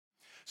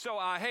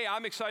Hey,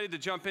 I'm excited to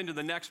jump into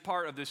the next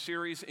part of this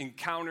series,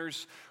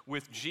 Encounters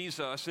with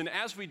Jesus. And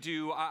as we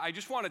do, I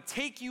just want to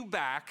take you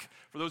back,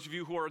 for those of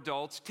you who are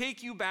adults,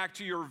 take you back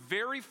to your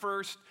very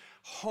first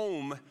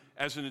home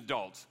as an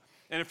adult.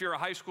 And if you're a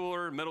high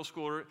schooler, middle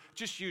schooler,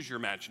 just use your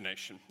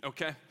imagination,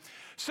 okay?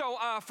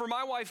 For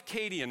my wife,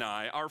 Katie, and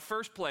I, our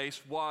first place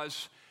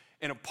was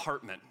an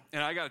apartment.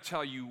 And I got to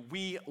tell you,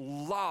 we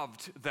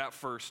loved that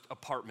first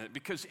apartment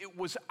because it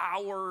was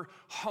our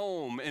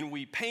home, and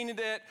we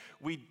painted it,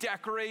 we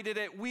decorated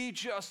it, we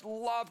just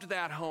loved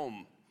that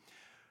home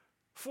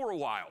for a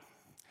while.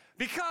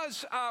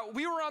 Because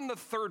we were on the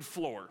third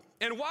floor,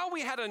 and while we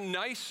had a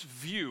nice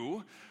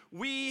view,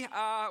 we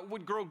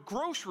would go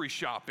grocery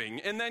shopping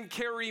and then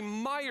carry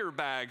Meijer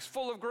bags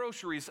full of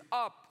groceries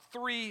up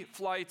 3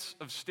 flights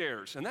of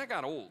stairs, and that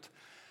got old.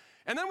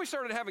 And then we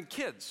started having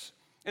kids.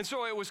 And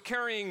so it was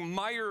carrying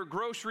Meijer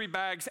grocery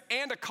bags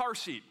and a car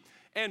seat.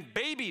 And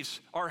babies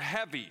are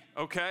heavy,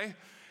 okay?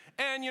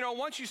 And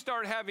once you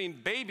start having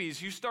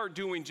babies, you start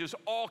doing just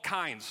all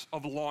kinds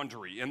of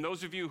laundry. And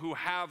those of you who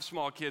have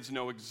small kids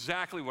know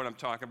exactly what I'm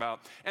talking about.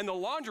 And the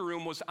laundry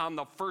room was on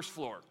the first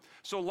floor.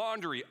 So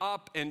laundry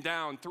up and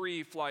down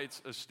 3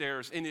 flights of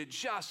stairs. And it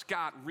just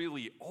got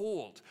really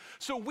old.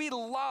 So we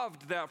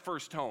loved that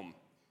first home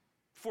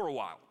for a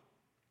while.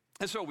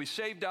 And so we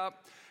saved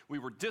up. We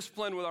were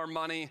disciplined with our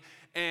money,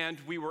 and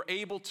we were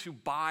able to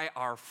buy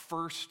our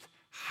first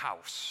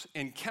house.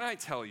 And can I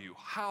tell you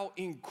how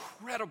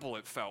incredible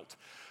it felt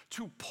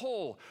to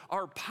pull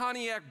our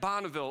Pontiac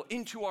Bonneville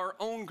into our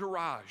own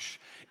garage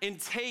and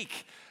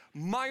take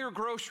Meijer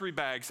grocery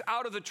bags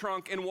out of the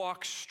trunk and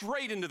walk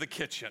straight into the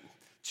kitchen.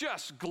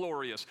 Just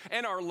glorious.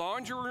 And our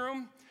laundry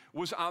room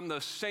was on the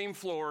same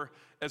floor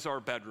as our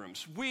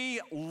bedrooms.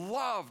 We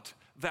loved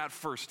that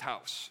first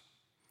house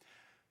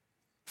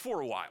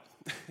for a while.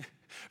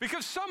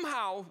 Because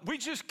somehow we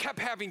just kept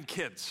having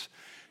kids.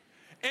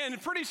 And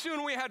pretty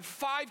soon we had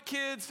 5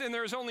 kids, and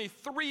there's only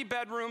 3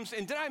 bedrooms.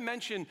 And did I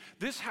mention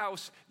this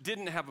house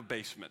didn't have a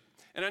basement?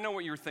 And I know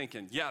what you're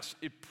thinking. Yes,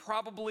 it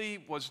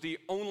probably was the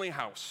only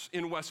house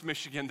in West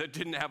Michigan that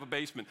didn't have a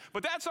basement.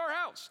 But that's our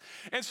house.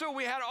 And so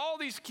we had all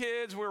these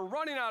kids. We were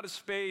running out of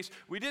space.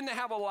 We didn't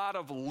have a lot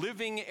of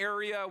living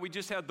area. We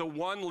just had the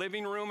one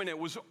living room, and it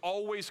was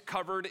always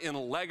covered in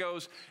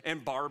Legos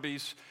and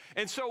Barbies.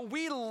 And so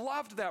we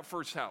loved that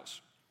first house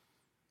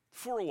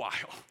for a while.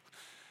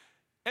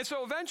 And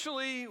so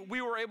eventually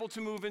we were able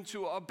to move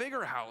into a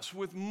bigger house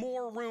with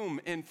more room.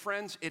 And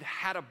friends, it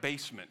had a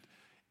basement.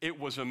 It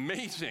was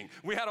amazing.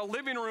 We had a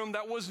living room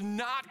that was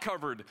not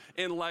covered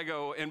in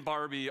Lego and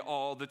Barbie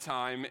all the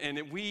time.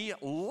 And we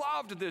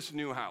loved this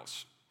new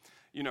house.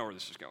 You know where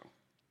this is going.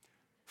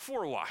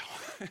 For a while.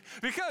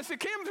 Because it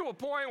came to a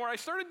point where I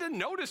started to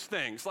notice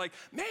things like,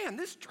 man,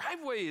 this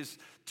driveway is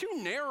too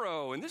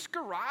narrow, and this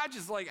garage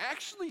is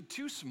actually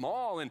too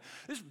small, and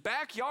this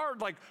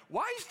backyard,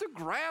 why is the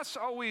grass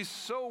always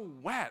so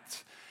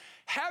wet?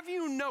 Have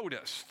you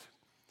noticed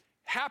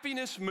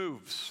happiness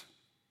moves,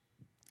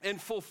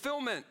 and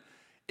fulfillment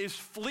is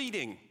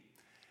fleeting,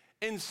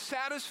 and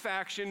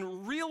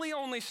satisfaction really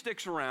only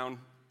sticks around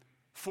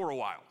for a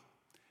while?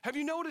 Have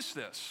you noticed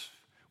this?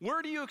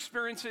 Where do you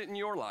experience it in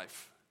your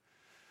life?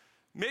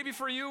 Maybe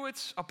for you,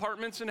 it's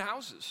apartments and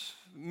houses.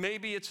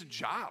 Maybe it's a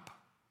job.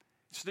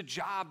 It's the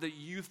job that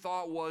you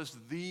thought was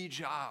the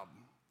job.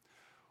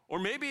 Or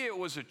maybe it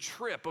was a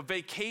trip, a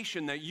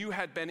vacation that you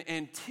had been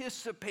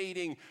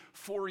anticipating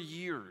for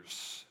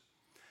years.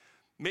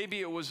 Maybe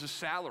it was a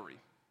salary.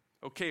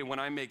 Okay, when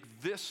I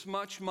make this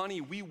much money,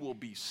 we will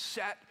be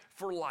set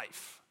for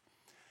life.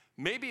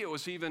 Maybe it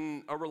was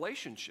even a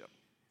relationship.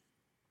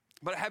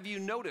 But have you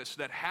noticed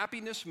that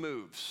happiness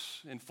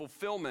moves and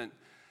fulfillment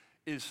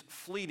is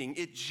fleeting?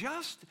 It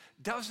just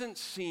doesn't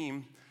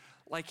seem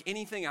like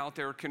anything out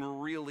there can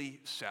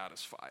really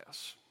satisfy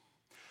us.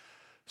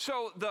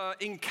 So the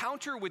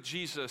encounter with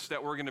Jesus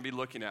that we're going to be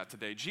looking at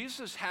today,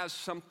 Jesus has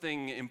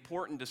something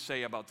important to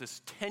say about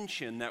this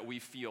tension that we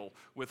feel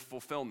with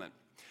fulfillment.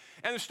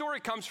 And the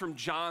story comes from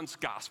John's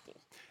gospel.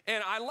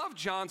 And I love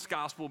John's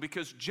gospel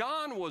because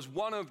John was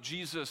one of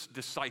Jesus'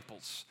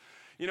 disciples.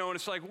 And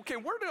it's like, okay,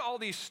 where did all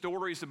these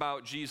stories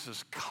about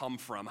Jesus come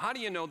from? How do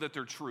you know that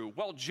they're true?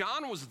 Well,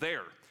 John was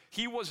there.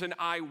 He was an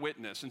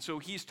eyewitness. And so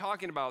he's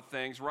talking about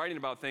things, writing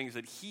about things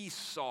that he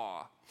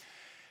saw.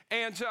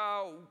 And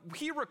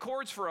he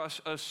records for us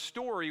a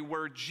story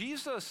where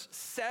Jesus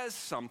says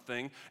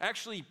something,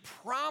 actually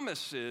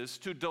promises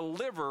to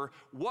deliver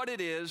what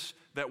it is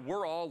that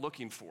we're all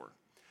looking for.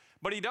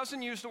 But he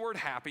doesn't use the word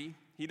happy.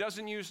 He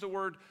doesn't use the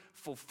word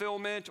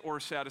fulfillment or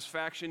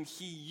satisfaction.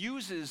 He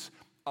uses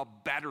a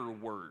better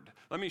word.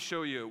 Let me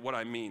show you what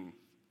I mean.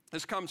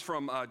 This comes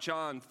from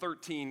John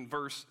 13,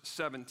 verse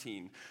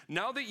 17.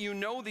 Now that you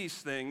know these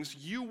things,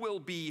 you will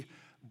be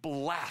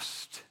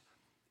blessed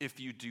if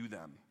you do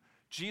them.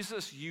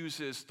 Jesus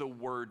uses the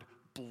word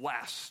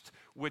blessed,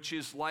 which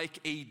is like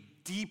a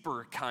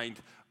deeper kind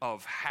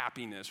of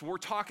happiness. We're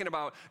talking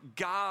about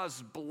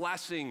God's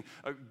blessing,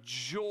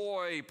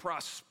 joy,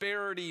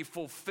 prosperity,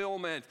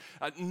 fulfillment,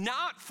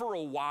 not for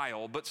a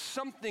while, but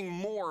something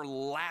more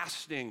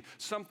lasting,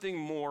 something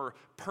more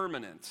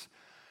permanent.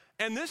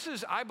 And this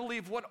is, I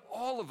believe, what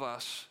all of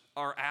us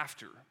are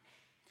after.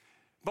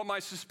 But my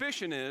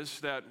suspicion is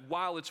that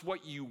while it's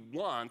what you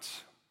want,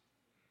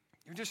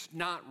 you're just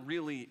not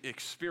really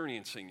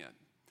experiencing it.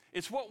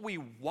 It's what we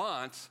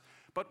want,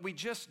 but we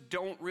just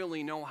don't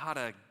really know how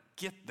to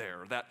get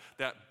there,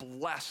 that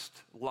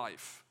blessed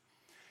life.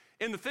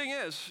 And the thing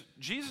is,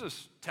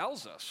 Jesus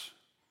tells us,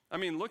 I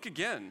mean, look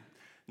again.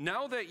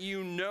 Now that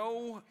you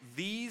know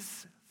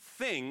these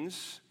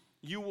things,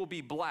 you will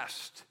be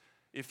blessed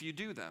if you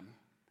do them.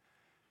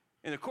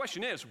 And the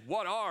question is,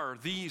 what are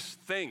these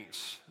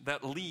things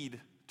that lead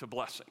to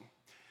blessing?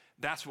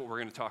 That's what we're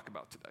going to talk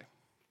about today.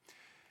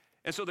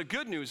 And so the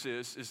good news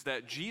is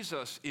that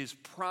Jesus is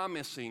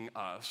promising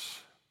us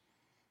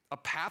a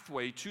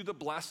pathway to the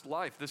blessed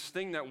life, this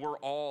thing that we're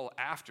all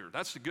after.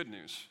 That's the good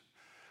news.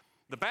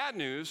 The bad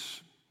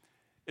news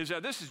is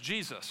that this is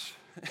Jesus.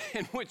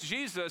 And with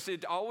Jesus,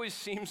 it always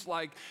seems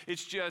like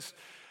it's just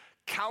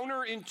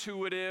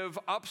counterintuitive,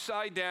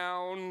 upside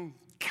down,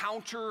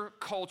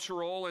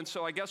 countercultural. And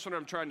so I guess what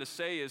I'm trying to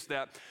say is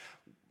that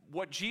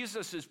what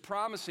Jesus is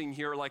promising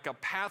here, like a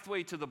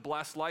pathway to the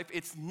blessed life,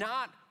 it's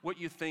not what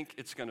you think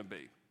it's going to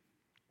be,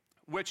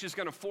 which is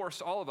going to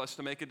force all of us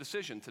to make a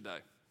decision today.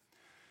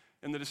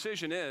 And the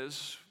decision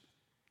is,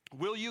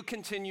 will you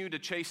continue to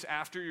chase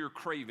after your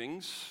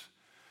cravings?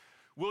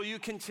 Will you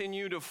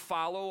continue to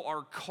follow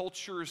our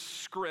culture's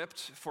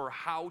script for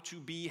how to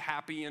be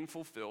happy and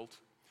fulfilled?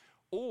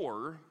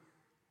 Or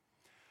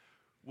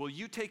will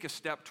you take a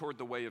step toward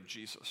the way of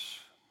Jesus?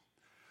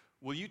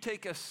 Will you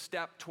take a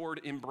step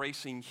toward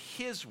embracing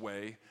his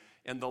way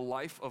and the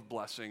life of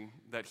blessing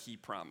that he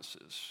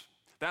promises?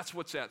 That's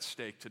what's at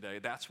stake today.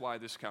 That's why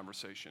this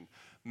conversation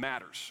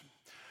matters.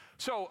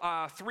 So,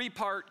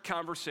 three-part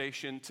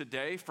conversation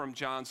today from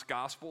John's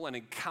Gospel, an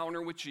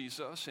encounter with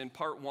Jesus. In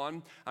part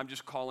one, I'm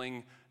just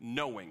calling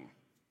Knowing.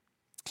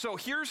 So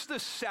here's the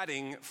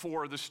setting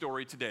for the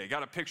story today.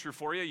 Got a picture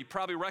for you. You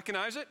probably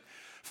recognize it.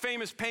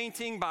 Famous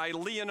painting by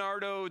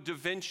Leonardo da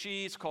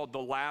Vinci. It's called The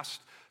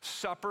Last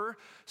Supper.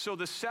 So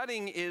the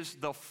setting is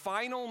the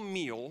final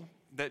meal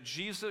that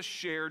Jesus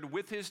shared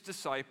with his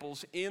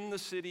disciples in the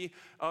city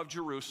of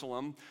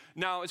Jerusalem.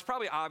 Now, it's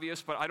probably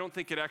obvious, but I don't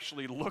think it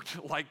actually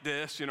looked like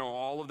this,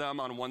 all of them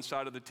on one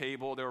side of the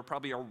table. They were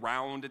probably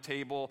around a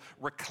table,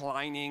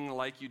 reclining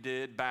like you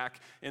did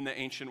back in the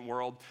ancient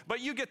world. But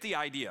you get the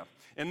idea,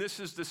 and this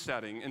is the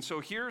setting. And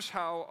so here's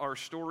how our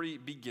story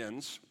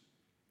begins.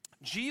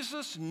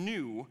 Jesus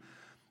knew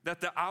that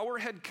the hour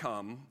had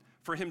come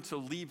for him to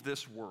leave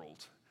this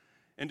world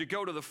and to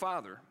go to the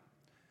Father.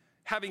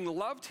 Having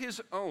loved his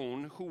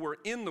own who were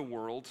in the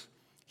world,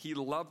 he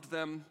loved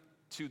them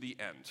to the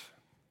end.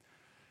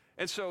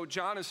 And so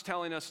John is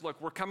telling us,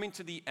 look, we're coming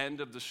to the end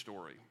of the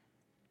story,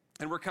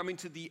 and we're coming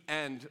to the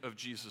end of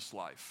Jesus'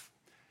 life.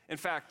 In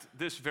fact,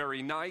 this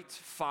very night,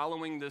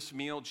 following this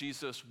meal,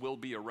 Jesus will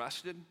be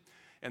arrested,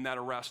 and that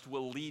arrest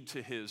will lead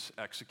to his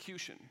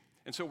execution.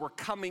 And so we're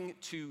coming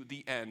to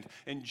the end.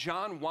 And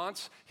John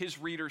wants his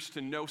readers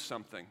to know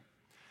something.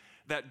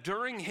 That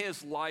during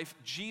his life,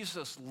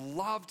 Jesus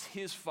loved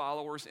his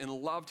followers and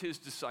loved his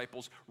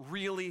disciples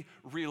really,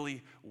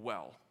 really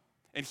well.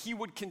 And he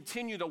would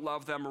continue to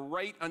love them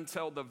right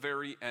until the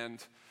very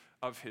end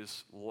of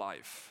his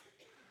life.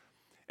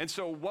 And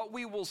so what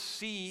we will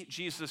see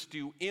Jesus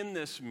do in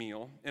this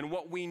meal and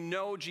what we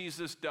know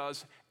Jesus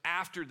does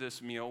after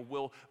this meal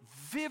will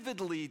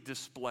vividly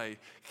display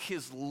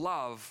his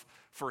love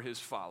for his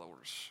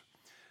followers.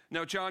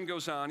 Now, John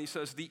goes on, he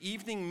says, the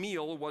evening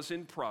meal was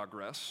in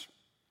progress,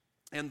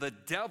 and the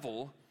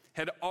devil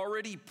had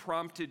already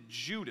prompted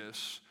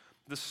Judas,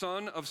 the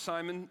son of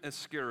Simon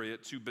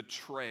Iscariot, to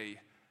betray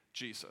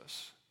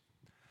Jesus.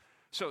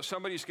 So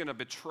somebody's going to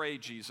betray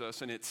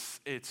Jesus, and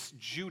it's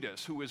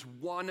Judas, who is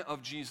one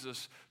of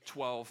Jesus'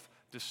 12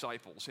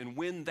 disciples. And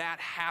when that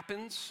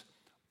happens,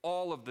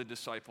 all of the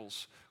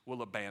disciples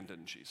will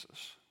abandon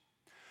Jesus.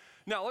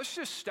 Now, let's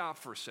just stop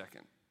for a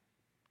second.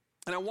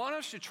 And I want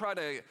us to try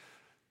to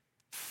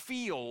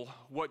feel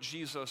what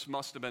Jesus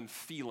must have been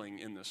feeling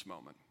in this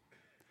moment.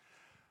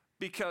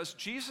 Because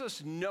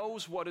Jesus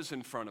knows what is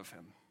in front of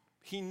him.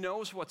 He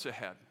knows what's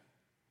ahead.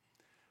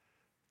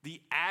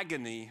 The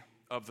agony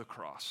of the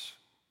cross.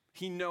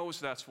 He knows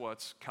that's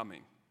what's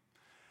coming.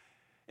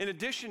 In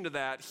addition to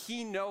that,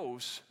 he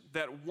knows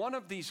that one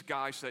of these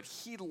guys that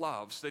he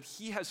loves, that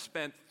he has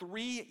spent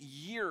 3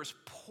 years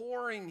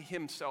pouring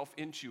himself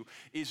into,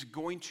 is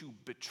going to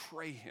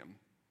betray him.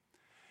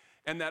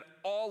 And that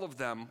all of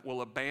them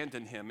will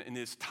abandon him in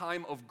his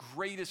time of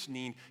greatest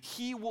need.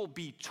 He will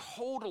be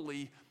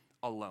totally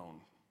alone.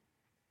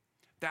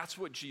 That's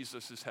what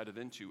Jesus is headed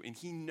into, and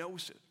he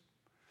knows it.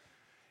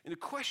 And the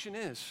question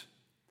is,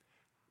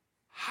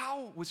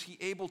 how was he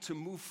able to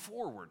move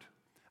forward?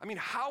 I mean,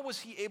 how was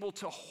he able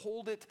to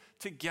hold it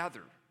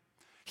together?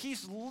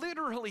 He's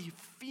literally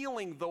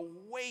feeling the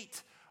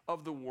weight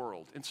of the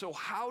world. And so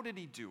how did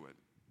he do it?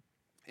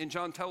 And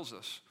John tells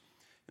us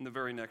in the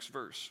very next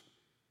verse.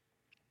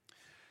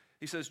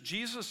 He says,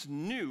 Jesus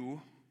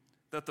knew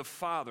that the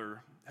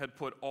Father had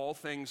put all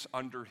things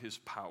under his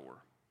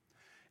power,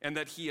 and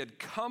that he had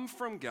come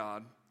from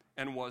God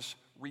and was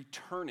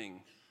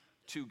returning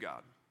to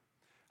God.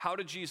 How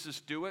did Jesus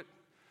do it?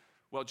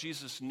 Well,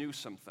 Jesus knew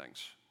some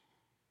things.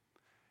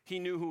 He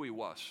knew who he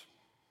was.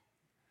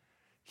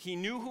 He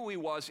knew who he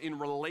was in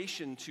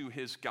relation to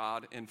his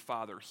God and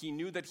Father. He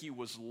knew that he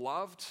was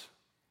loved.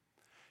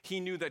 He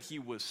knew that he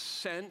was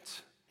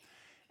sent.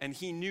 And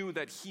he knew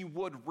that he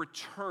would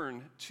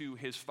return to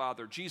his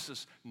Father.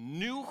 Jesus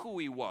knew who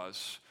he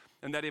was,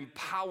 and that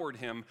empowered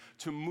him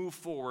to move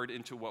forward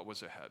into what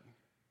was ahead.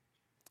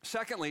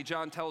 Secondly,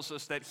 John tells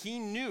us that he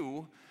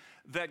knew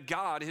that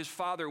God, his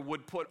Father,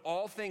 would put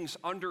all things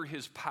under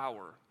his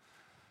power,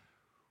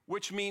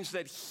 which means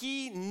that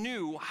he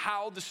knew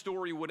how the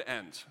story would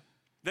end,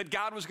 that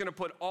God was going to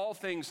put all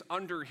things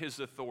under his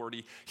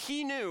authority.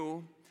 He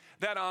knew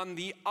that on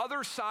the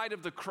other side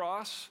of the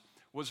cross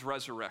was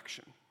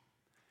resurrection.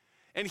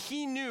 And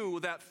he knew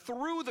that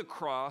through the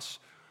cross,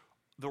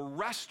 the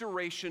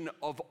restoration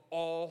of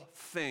all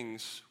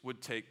things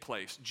would take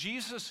place.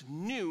 Jesus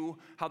knew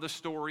how the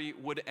story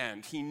would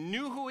end. He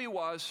knew who he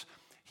was.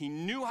 He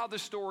knew how the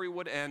story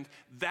would end.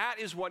 That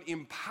is what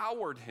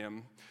empowered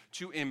him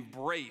to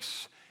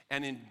embrace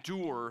and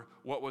endure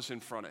what was in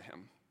front of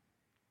him.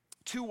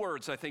 Two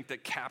words, I think,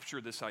 that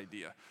capture this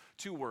idea.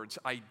 Two words,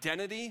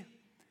 identity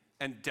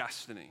and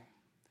destiny.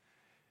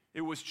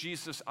 It was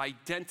Jesus'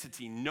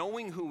 identity,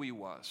 knowing who he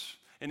was,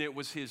 and it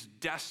was his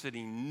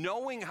destiny,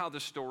 knowing how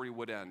the story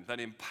would end, that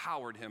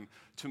empowered him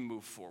to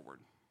move forward.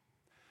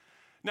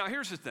 Now,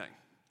 here's the thing.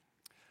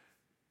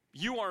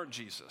 You aren't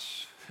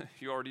Jesus.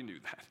 You already knew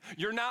that.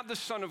 You're not the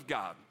Son of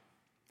God.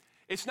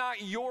 It's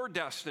not your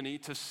destiny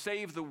to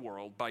save the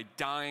world by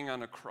dying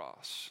on a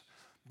cross.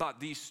 But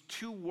these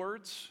two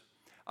words,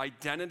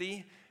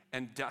 identity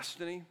and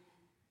destiny,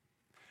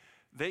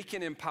 they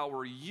can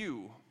empower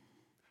you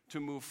to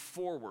move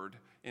forward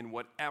in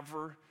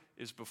whatever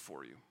is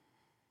before you.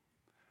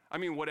 I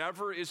mean,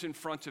 whatever is in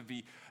front of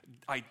you,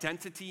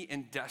 identity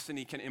and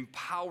destiny can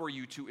empower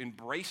you to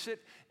embrace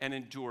it and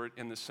endure it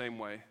in the same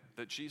way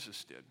that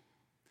Jesus did.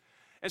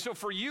 And so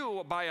for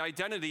you, by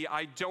identity,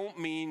 I don't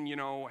mean,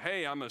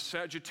 hey, I'm a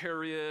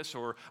Sagittarius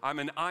or I'm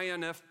an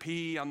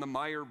INFP on the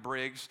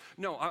Myers-Briggs.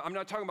 No, I'm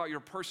not talking about your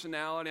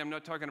personality. I'm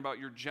not talking about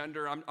your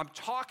gender. I'm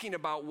talking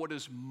about what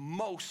is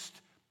most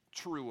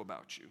true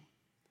about you.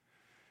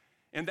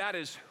 And that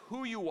is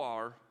who you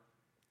are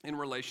in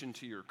relation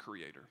to your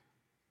Creator.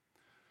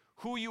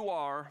 Who you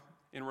are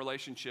in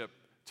relationship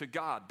to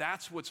God.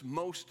 That's what's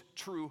most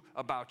true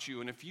about you.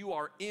 And if you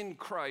are in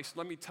Christ,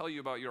 let me tell you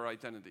about your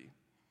identity.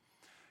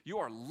 You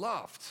are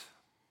loved,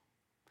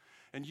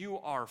 and you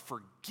are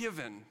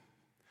forgiven,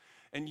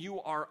 and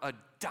you are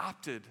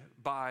adopted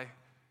by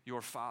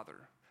your Father.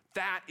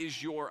 That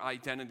is your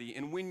identity.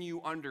 And when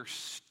you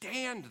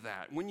understand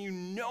that, when you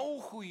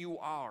know who you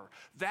are,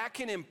 that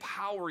can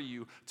empower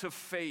you to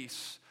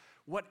face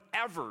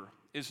whatever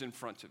is in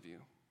front of you.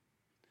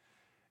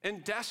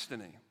 And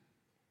destiny.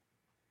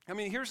 I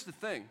mean, here's the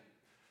thing.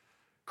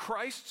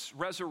 Christ's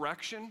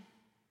resurrection,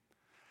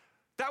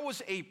 that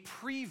was a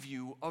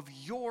preview of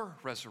your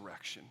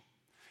resurrection.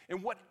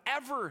 And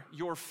whatever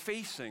you're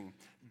facing,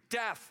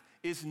 death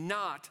is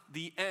not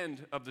the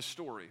end of the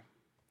story.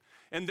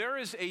 And there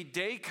is a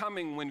day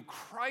coming when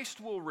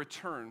Christ will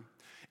return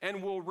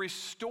and will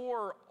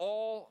restore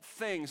all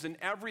things, and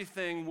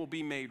everything will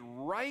be made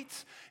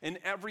right, and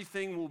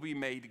everything will be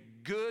made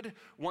good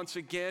once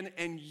again.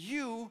 And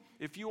you,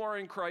 if you are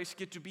in Christ,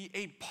 get to be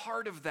a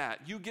part of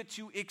that. You get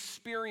to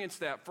experience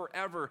that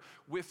forever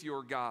with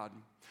your God.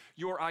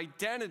 Your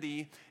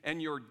identity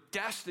and your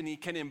destiny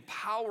can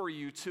empower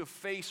you to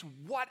face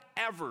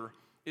whatever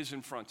is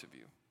in front of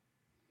you.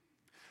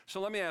 So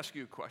let me ask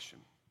you a question.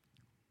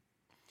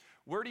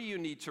 Where do you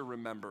need to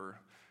remember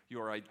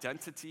your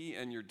identity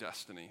and your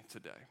destiny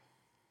today?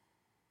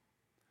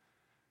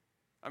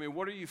 I mean,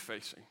 what are you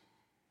facing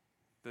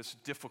that's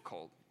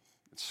difficult,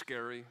 it's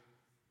scary,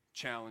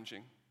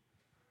 challenging?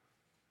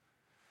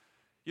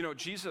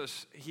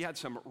 Jesus, he had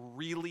some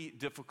really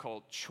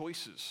difficult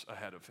choices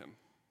ahead of him.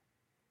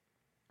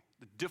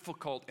 The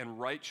difficult and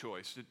right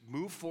choice to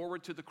move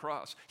forward to the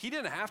cross. He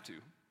didn't have to.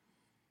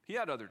 He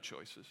had other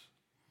choices.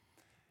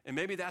 And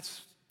maybe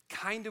that's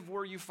kind of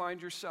where you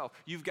find yourself.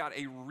 You've got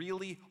a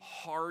really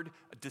hard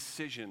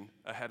decision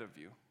ahead of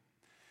you.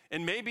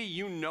 And maybe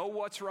you know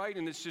what's right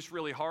and it's just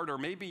really hard, or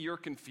maybe you're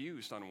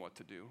confused on what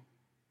to do.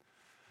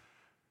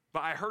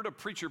 But I heard a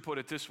preacher put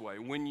it this way: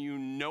 when you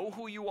know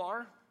who you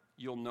are,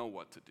 you'll know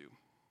what to do.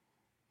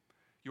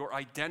 Your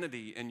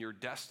identity and your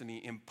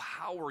destiny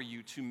empower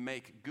you to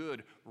make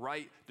good,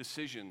 right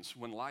decisions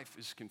when life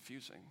is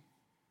confusing.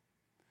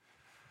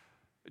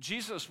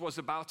 Jesus was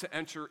about to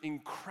enter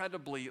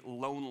incredibly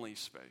lonely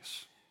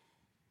space.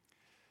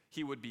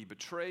 He would be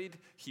betrayed,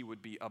 he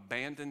would be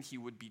abandoned, he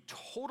would be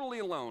totally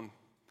alone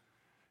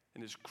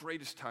in his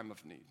greatest time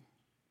of need.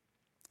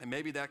 And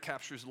maybe that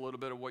captures a little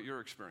bit of what you're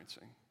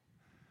experiencing.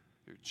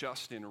 You're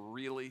just in a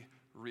really,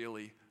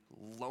 really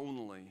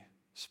lonely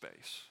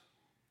space.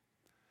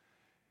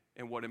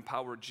 And what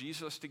empowered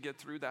Jesus to get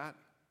through that?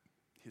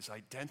 His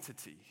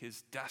identity,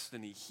 his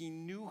destiny. He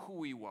knew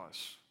who he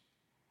was.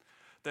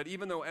 That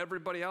even though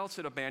everybody else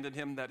had abandoned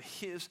him, that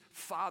his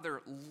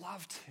Father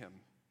loved him.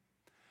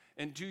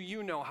 And do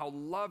you know how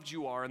loved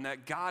you are and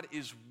that God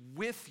is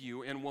with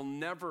you and will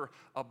never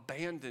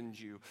abandon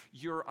you?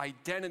 Your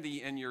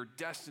identity and your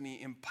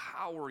destiny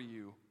empower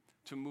you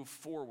to move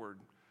forward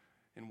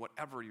in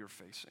whatever you're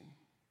facing.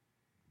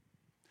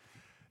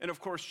 And of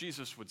course,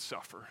 Jesus would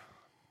suffer.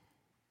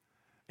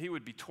 He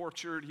would be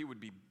tortured, he would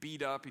be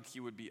beat up, and he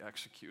would be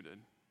executed.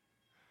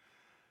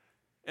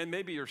 And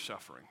maybe you're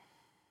suffering.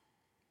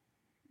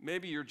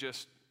 Maybe you're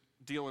just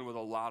dealing with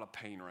a lot of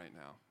pain right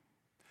now.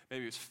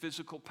 Maybe it's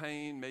physical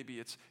pain, maybe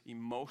it's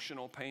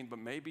emotional pain, but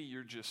maybe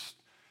you're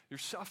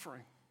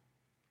suffering.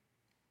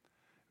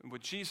 And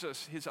with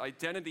Jesus, his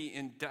identity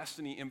and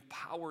destiny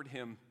empowered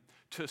him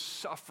to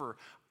suffer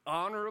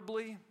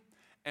honorably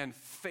and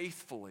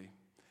faithfully.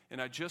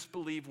 And I just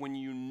believe when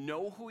you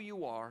know who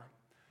you are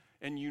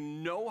and you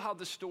know how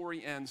the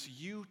story ends,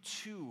 you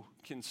too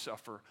can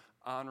suffer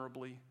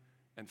honorably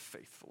and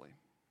faithfully.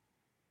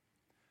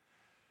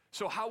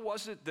 So how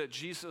was it that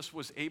Jesus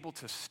was able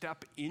to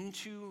step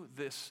into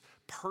this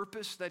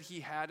purpose that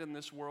he had in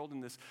this world in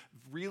this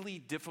really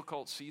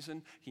difficult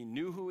season? He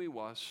knew who he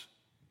was,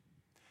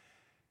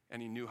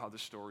 and he knew how the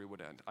story would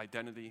end.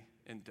 Identity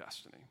and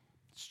destiny.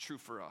 It's true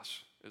for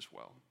us as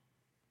well.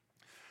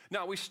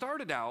 Now, we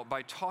started out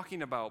by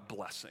talking about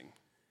blessing.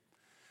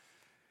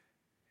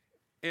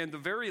 And the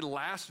very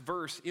last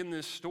verse in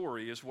this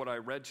story is what I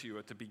read to you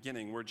at the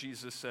beginning, where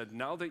Jesus said,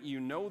 "Now that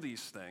you know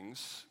these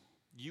things,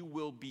 you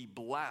will be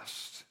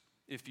blessed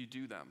if you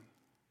do them."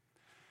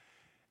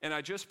 And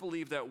I just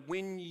believe that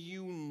when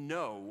you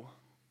know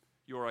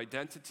your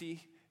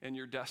identity and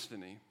your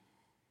destiny,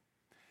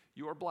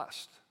 you are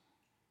blessed.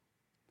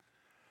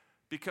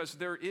 Because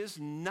there is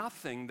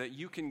nothing that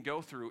you can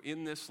go through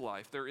in this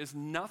life, there is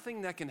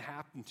nothing that can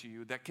happen to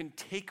you that can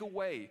take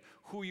away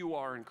who you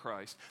are in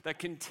Christ, that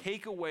can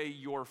take away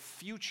your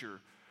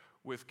future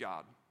with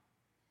God.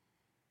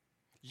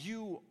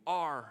 You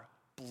are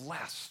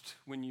blessed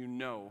when you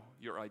know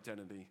your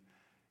identity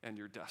and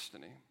your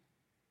destiny.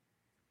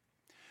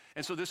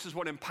 And so this is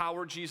what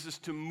empowered Jesus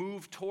to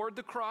move toward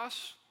the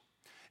cross,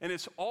 and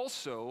it's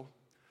also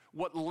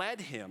what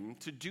led him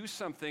to do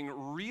something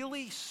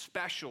really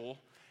special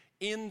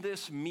in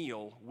this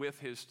meal with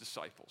his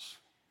disciples.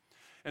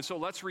 And so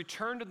let's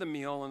return to the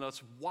meal and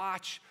let's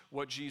watch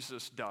what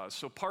Jesus does.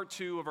 So part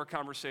 2 of our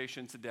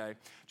conversation today,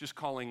 just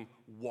calling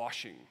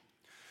washing.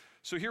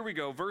 So here we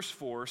go, verse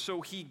 4.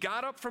 So he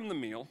got up from the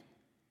meal,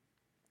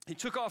 he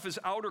took off his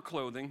outer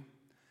clothing,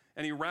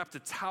 and he wrapped a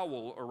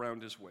towel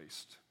around his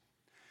waist.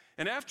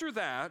 And after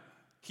that,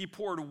 he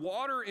poured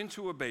water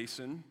into a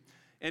basin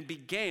and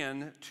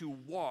began to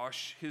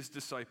wash his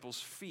disciples'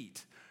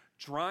 feet,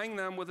 drying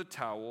them with a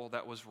towel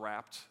that was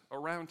wrapped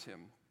around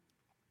him.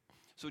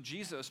 So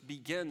Jesus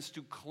begins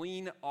to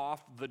clean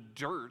off the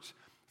dirt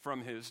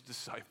from his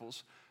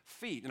disciples'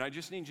 feet. And I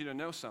just need you to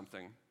know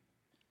something.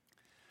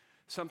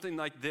 Something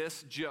like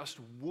this just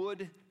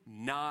would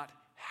not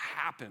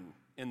happen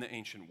in the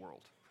ancient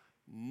world.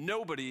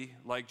 Nobody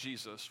like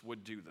Jesus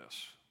would do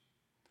this.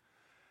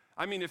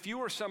 I mean, if you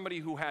were somebody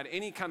who had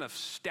any kind of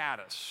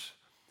status,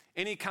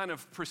 any kind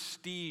of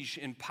prestige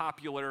and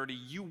popularity,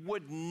 you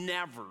would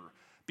never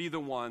be the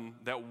one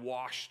that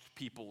washed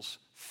people's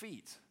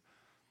feet.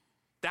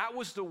 That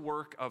was the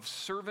work of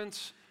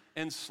servants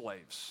and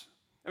slaves.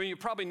 I mean, you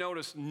probably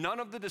noticed none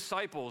of the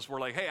disciples were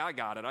like, "Hey, I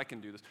got it, I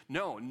can do this."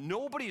 No,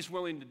 nobody's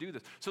willing to do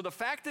this. So the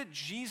fact that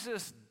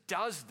Jesus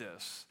does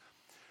this,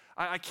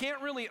 I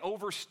can't really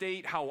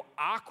overstate how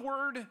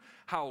awkward,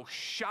 how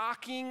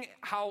shocking,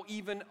 how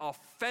even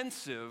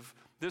offensive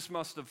this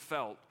must have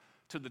felt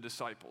to the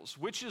disciples,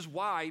 which is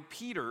why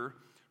Peter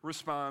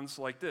responds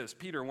like this.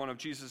 Peter, one of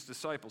Jesus'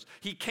 disciples,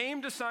 he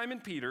came to Simon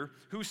Peter,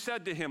 who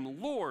said to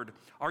him, "Lord,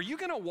 are you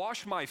going to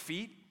wash my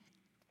feet?"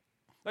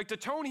 Like the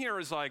tone here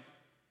is like,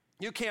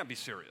 you can't be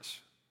serious.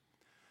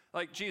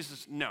 Like,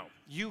 Jesus, no,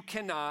 you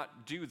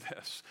cannot do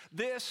this.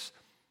 This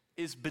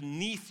is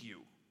beneath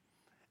you.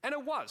 And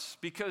it was,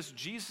 because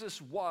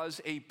Jesus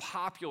was a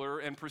popular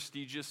and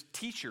prestigious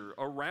teacher,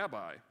 a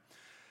rabbi.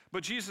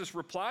 But Jesus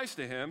replies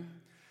to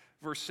him,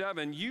 verse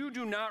 7, "You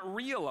do not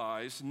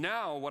realize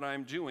now what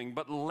I'm doing,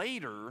 but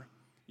later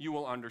you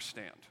will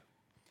understand."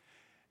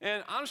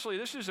 And honestly,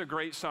 this is a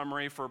great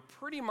summary for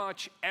pretty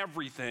much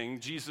everything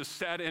Jesus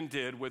said and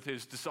did with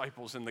his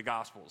disciples in the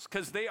Gospels,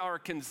 because they are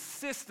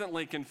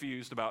consistently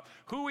confused about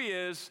who he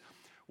is,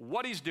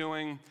 what he's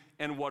doing,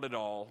 and what it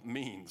all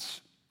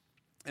means.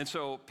 And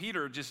so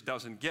Peter just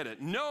doesn't get it.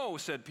 "No,"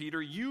 said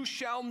Peter, "you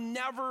shall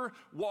never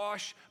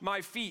wash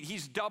my feet."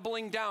 He's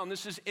doubling down.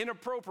 This is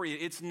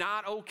inappropriate. It's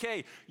not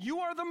okay. You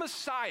are the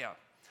Messiah.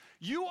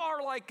 You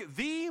are like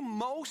the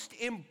most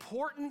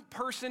important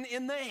person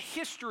in the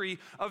history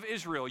of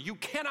Israel. You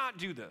cannot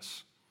do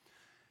this.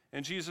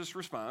 And Jesus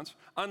responds,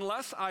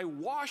 unless I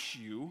wash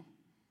you,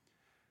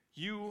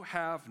 you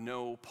have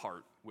no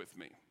part with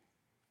me.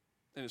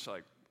 And it's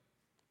like,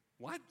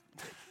 what?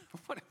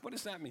 What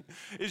does that mean?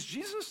 Is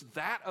Jesus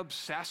that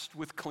obsessed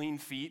with clean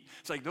feet?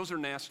 It's like, those are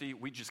nasty.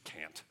 We just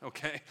can't,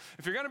 okay?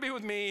 If you're going to be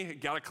with me, you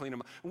got to clean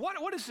them.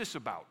 What is this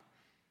about?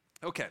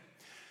 Okay.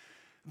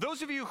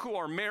 Those of you who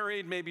are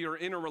married, maybe you're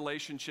in a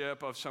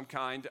relationship of some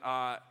kind,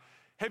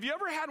 have you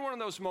ever had one of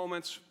those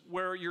moments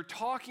where you're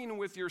talking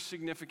with your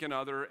significant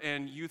other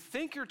and you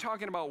think you're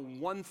talking about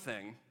one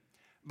thing,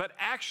 but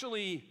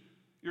actually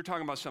you're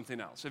talking about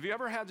something else? Have you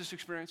ever had this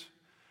experience?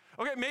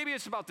 Okay, maybe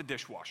it's about the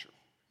dishwasher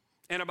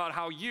and about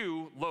how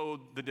you load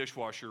the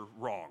dishwasher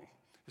wrong.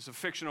 It's a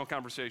fictional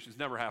conversation. It's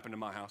never happened in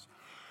my house.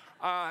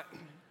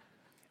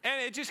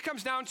 And it just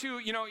comes down to,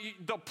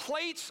 the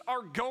plates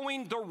are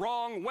going the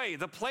wrong way.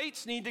 The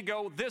plates need to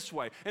go this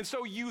way. And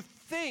so you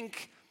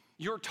think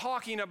you're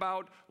talking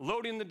about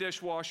loading the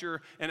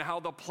dishwasher and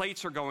how the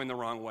plates are going the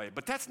wrong way.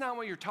 But that's not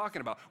what you're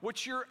talking about.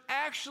 What you're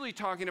actually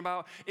talking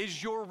about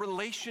is your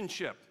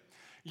relationship.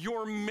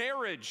 Your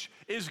marriage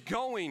is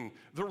going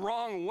the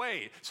wrong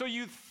way. So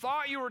you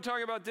thought you were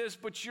talking about this,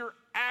 but you're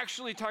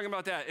actually talking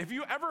about that. Have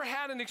you ever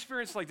had an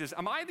experience like this?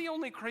 Am I the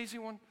only crazy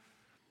one?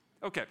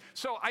 Okay,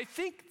 so I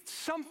think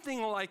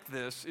something like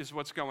this is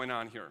what's going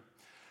on here.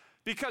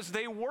 Because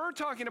they were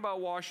talking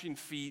about washing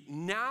feet,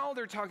 now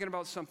they're talking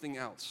about something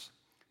else.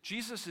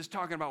 Jesus is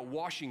talking about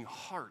washing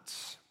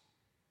hearts.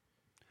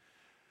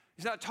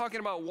 He's not talking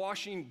about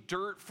washing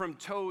dirt from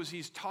toes.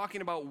 He's talking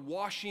about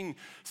washing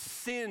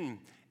sin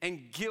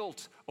and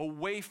guilt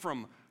away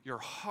from your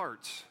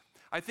heart.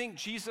 I think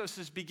Jesus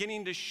is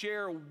beginning to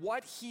share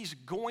what he's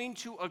going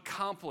to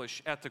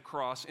accomplish at the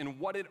cross and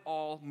what it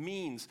all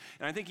means.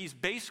 And I think he's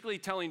basically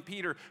telling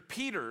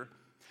Peter,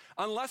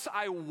 unless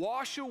I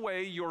wash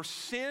away your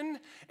sin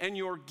and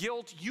your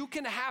guilt, you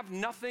can have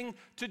nothing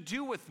to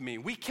do with me.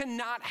 We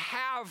cannot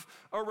have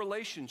a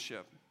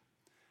relationship.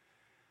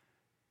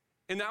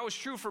 And that was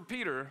true for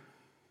Peter,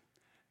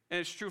 and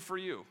it's true for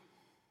you,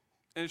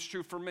 and it's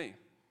true for me.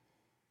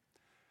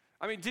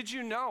 I mean, did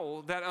you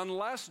know that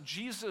unless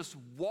Jesus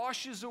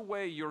washes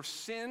away your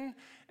sin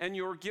and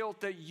your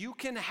guilt, that you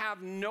can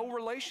have no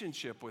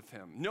relationship with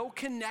him, no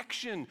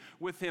connection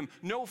with him,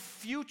 no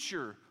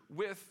future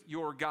with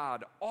your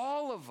God?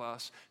 All of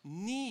us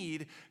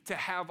need to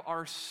have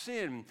our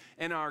sin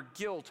and our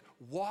guilt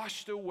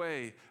washed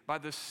away by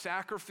the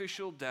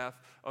sacrificial death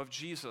of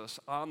Jesus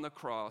on the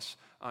cross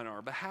on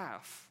our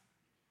behalf.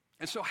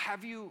 And so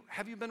have you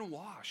been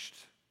washed?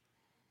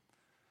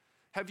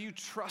 Have you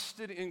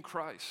trusted in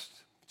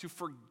Christ to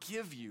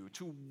forgive you,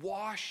 to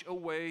wash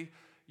away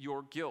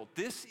your guilt?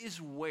 This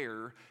is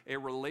where a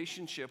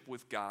relationship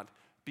with God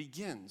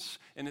begins,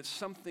 and it's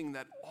something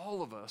that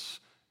all of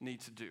us need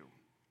to do.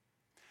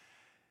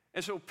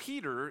 And so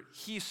Peter,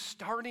 he's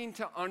starting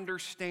to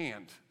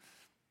understand,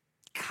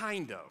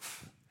 kind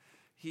of.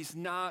 He's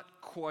not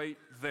quite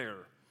there.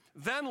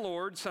 Then,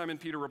 Lord, Simon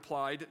Peter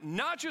replied,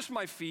 not just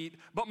my feet,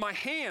 but my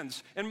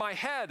hands and my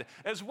head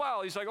as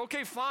well. He's like,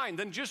 okay, fine,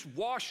 then just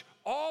wash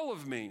all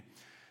of me.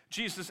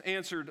 Jesus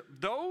answered,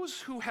 those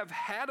who have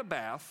had a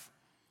bath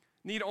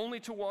need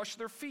only to wash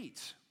their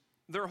feet.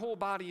 Their whole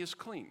body is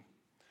clean.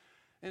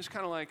 And it's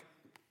kind of like,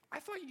 I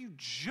thought you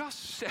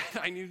just said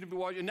I needed to be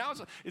washed. And now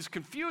it's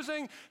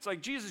confusing. It's like,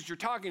 Jesus, you're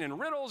talking in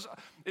riddles.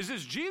 Is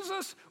this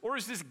Jesus or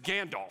is this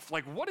Gandalf?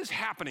 Like, what is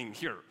happening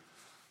here?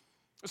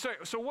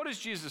 So what is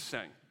Jesus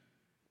saying?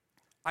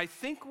 I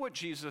think what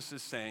Jesus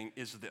is saying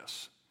is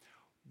this.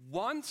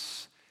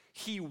 Once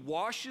he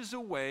washes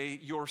away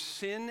your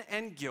sin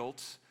and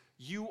guilt,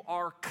 you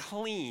are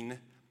clean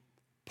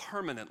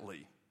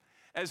permanently.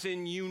 As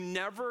in, you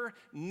never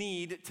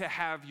need to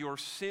have your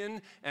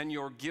sin and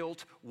your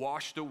guilt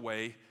washed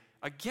away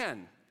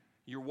again.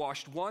 You're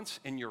washed once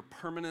and you're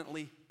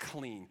permanently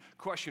clean.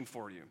 Question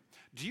for you.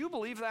 Do you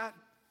believe that?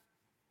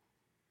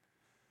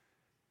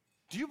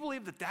 Do you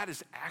believe that that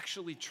is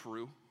actually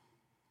true?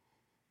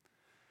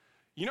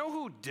 You know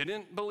who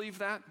didn't believe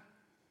that?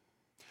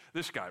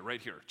 This guy right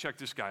here. Check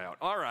this guy out.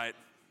 All right,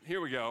 here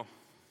we go.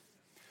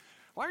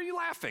 Why are you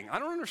laughing? I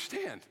don't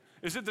understand.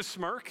 Is it the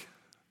smirk?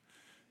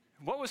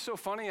 What was so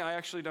funny? I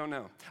actually don't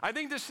know. I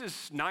think this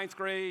is 9th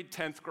grade,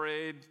 10th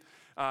grade.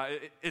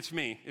 It's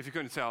me, if you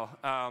couldn't tell.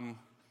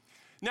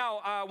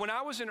 Now, when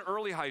I was in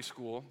early high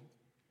school,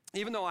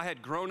 even though I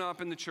had grown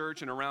up in the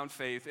church and around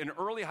faith, in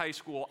early high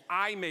school,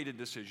 I made a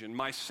decision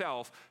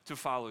myself to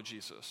follow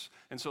Jesus.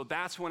 And so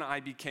that's when I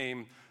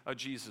became a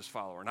Jesus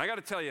follower. And I got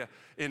to tell you,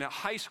 in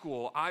high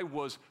school, I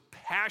was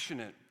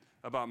passionate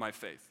about my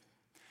faith.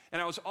 And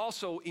I was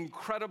also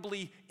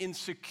incredibly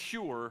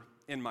insecure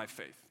in my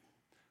faith.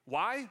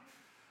 Why?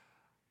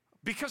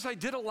 Because I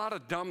did a lot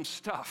of dumb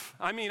stuff.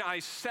 I mean, I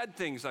said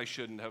things I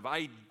shouldn't have.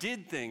 I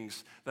did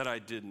things that I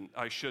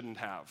shouldn't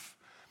have.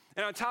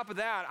 And on top of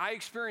that, I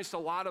experienced a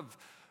lot of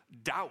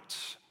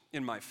doubts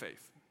in my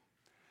faith.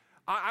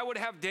 I would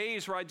have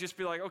days where I'd just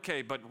be like,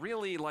 okay, but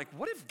really, like,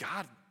 what if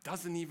God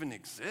doesn't even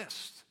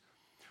exist?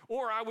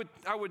 Or I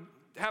would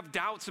have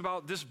doubts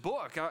about this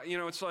book.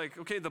 It's like,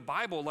 okay, the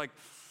Bible, like,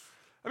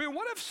 I mean,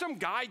 what if some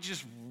guy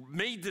just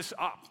made this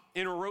up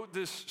and wrote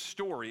this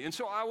story? And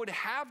so I would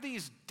have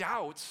these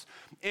doubts,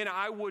 and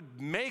I would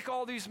make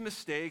all these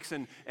mistakes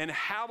and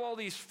have all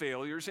these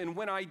failures. And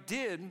when I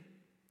did,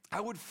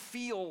 I would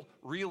feel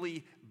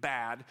really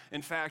bad.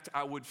 In fact,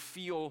 I would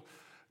feel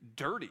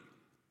dirty.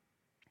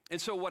 And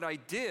so what I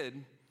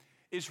did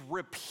is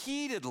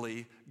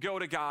repeatedly go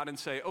to God and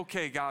say,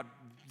 okay, God,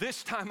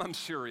 this time I'm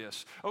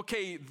serious.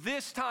 Okay,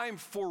 this time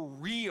for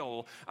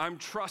real, I'm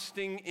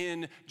trusting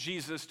in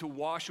Jesus to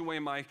wash away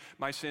my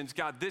sins.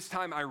 God, this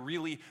time I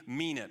really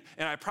mean it.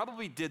 And I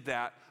probably did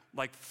that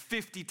like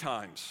 50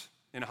 times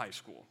in high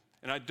school.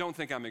 And I don't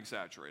think I'm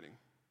exaggerating.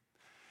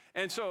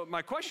 And so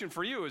my question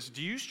for you is,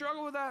 do you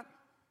struggle with that?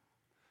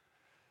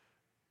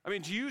 I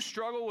mean, do you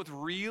struggle with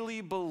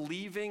really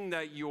believing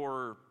that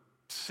you're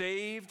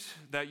saved,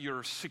 that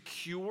you're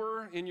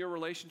secure in your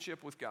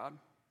relationship with God?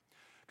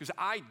 Because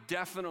I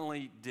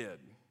definitely did.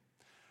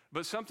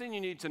 But something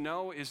you need to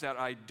know is that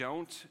I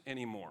don't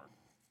anymore.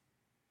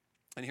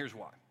 And here's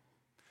why.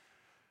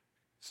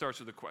 It starts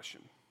with a question.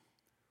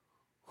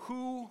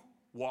 Who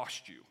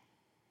washed you?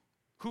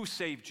 Who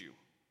saved you?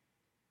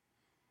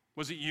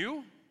 Was it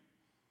you?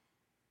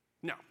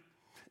 No.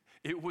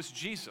 It was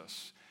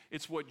Jesus.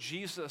 It's what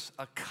Jesus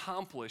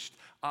accomplished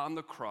on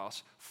the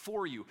cross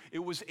for you. It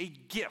was a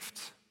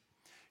gift.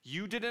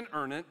 You didn't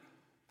earn it.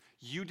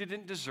 You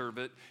didn't deserve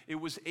it. It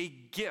was a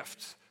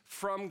gift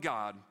from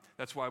God.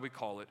 That's why we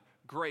call it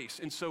grace.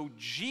 And so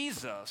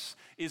Jesus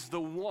is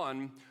the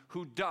one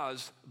who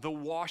does the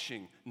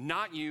washing,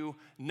 not you,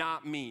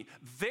 not me.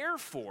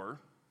 Therefore,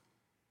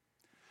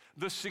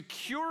 the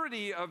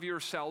security of your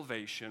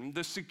salvation,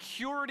 the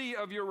security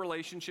of your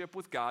relationship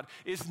with God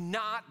is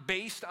not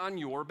based on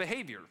your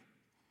behavior.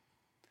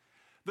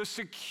 The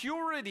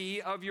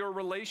security of your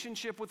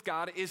relationship with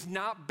God is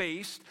not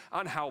based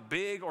on how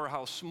big or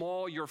how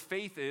small your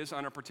faith is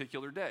on a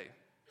particular day.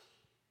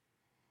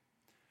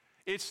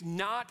 It's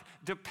not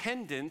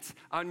dependent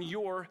on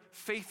your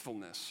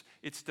faithfulness.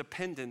 It's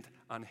dependent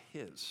on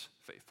His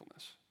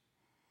faithfulness.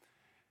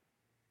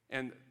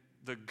 And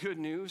the good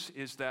news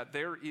is that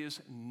there is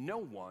no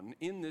one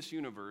in this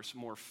universe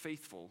more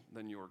faithful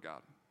than your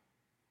God.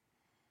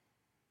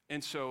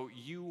 And so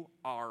you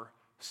are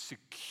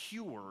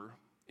secure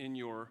in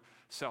your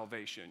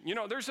salvation. You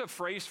know, there's a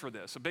phrase for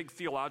this, a big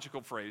theological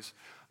phrase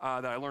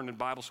that I learned in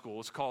Bible school.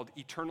 It's called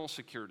eternal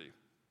security.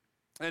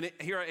 And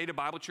here at Ada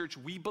Bible Church,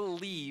 we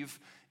believe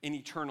in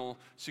eternal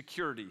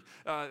security.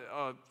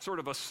 Sort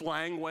of a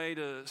slang way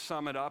to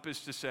sum it up is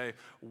to say,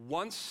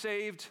 once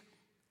saved,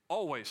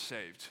 always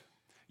saved.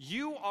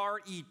 You are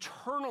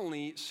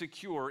eternally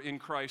secure in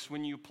Christ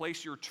when you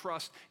place your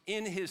trust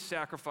in His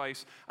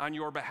sacrifice on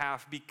your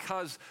behalf,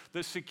 because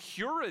the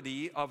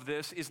security of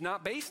this is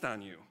not based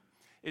on you.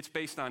 It's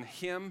based on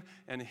Him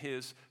and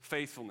His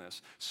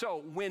faithfulness.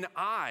 So when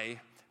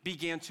I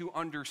began to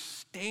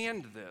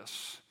understand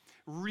this,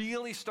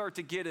 really start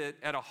to get it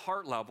at a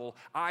heart level,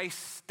 I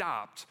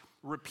stopped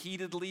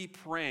repeatedly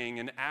praying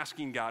and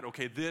asking God,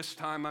 okay, this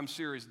time I'm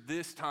serious,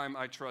 this time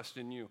I trust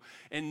in you.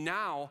 And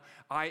now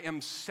I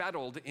am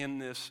settled in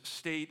this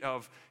state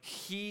of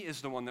He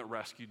is the one that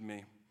rescued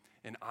me,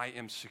 and I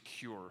am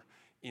secure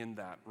in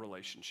that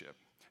relationship.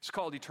 It's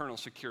called eternal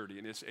security,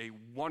 and it's a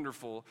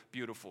wonderful,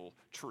 beautiful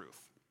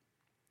truth.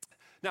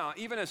 Now,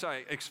 even as I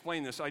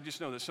explain this, I just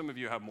know that some of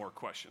you have more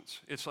questions.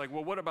 It's like,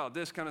 well, what about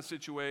this kind of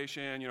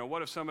situation? You know,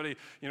 what if somebody,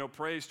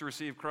 prays to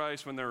receive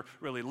Christ when they're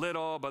really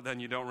little, but then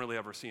you don't really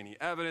ever see any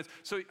evidence?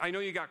 So I know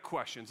you got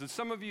questions, and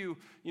some of you,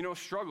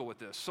 struggle with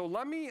this. So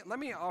let me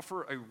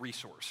offer a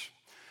resource.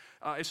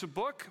 It's a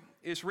book.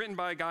 It's written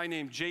by a guy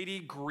named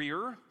J.D.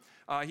 Greer.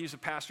 He's a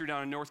pastor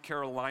down in North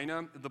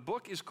Carolina. The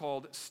book is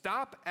called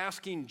Stop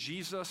Asking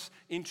Jesus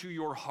into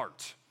Your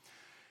Heart.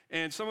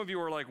 And some of you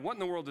are like, what in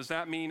the world does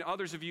that mean?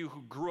 Others of you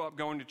who grew up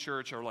going to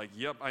church are like,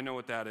 yep, I know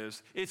what that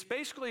is. It's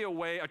basically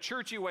a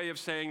churchy way of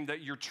saying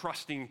that you're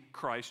trusting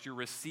Christ. You're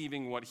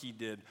receiving what He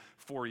did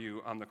for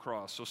you on the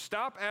cross. So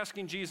stop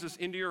asking Jesus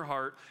into your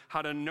heart,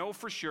 how to know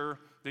for sure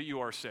that you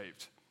are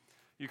saved.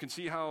 You can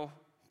see how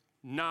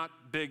not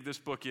big this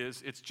book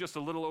is. It's just a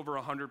little over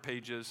 100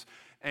 pages,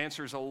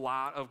 answers a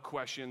lot of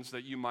questions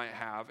that you might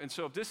have. And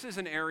so if this is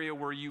an area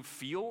where you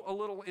feel a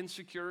little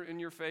insecure in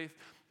your faith,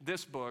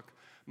 this book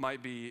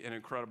might be an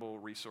incredible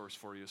resource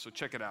for you. So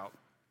check it out.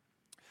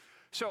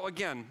 So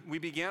again, we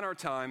began our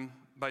time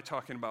by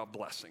talking about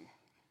blessing.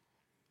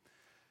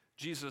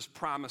 Jesus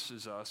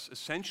promises us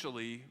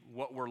essentially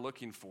what we're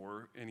looking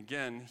for. And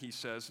again, He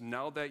says,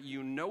 now that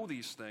you know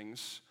these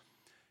things,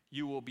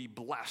 you will be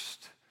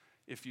blessed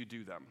if you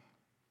do them.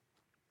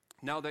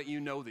 Now that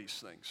you know these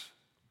things.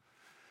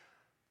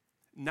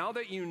 Now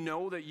that you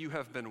know that you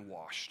have been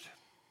washed.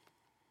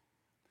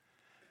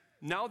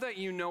 Now that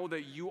you know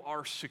that you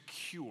are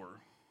secure,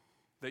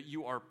 that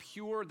you are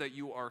pure, that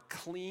you are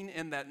clean,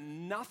 and that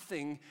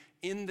nothing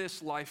in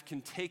this life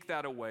can take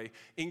that away,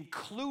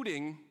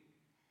 including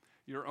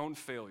your own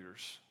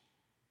failures.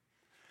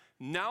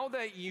 Now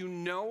that you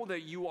know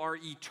that you are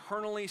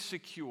eternally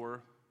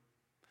secure,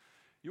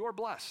 you are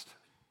blessed.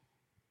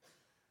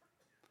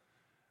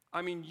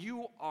 I mean,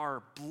 you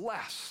are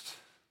blessed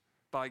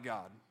by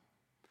God.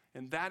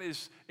 And that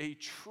is a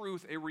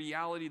truth, a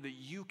reality that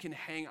you can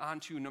hang on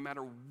to no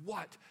matter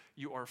what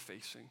you are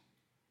facing.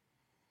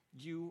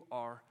 You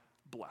are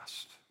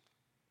blessed.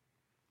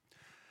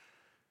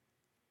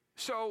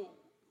 So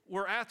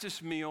we're at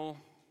this meal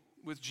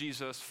with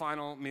Jesus,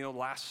 final meal,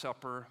 Last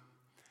Supper.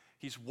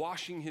 He's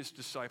washing his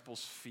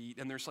disciples' feet,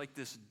 and there's like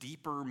this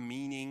deeper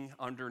meaning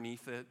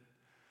underneath it,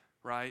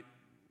 right?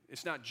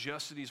 It's not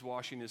just that he's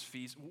washing his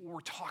feet. We're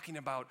talking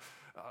about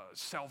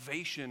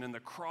salvation and the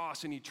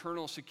cross and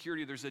eternal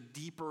security. There's a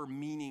deeper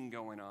meaning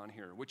going on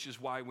here, which is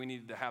why we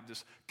needed to have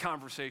this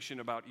conversation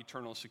about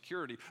eternal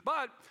security.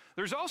 But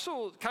there's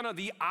also kind of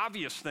the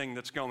obvious thing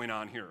that's going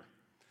on here.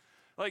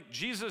 Like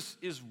Jesus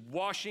is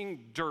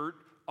washing dirt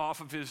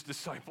off of his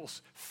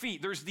disciples'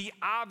 feet. There's the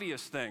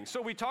obvious thing.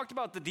 So we talked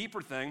about the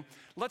deeper thing.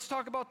 Let's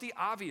talk about the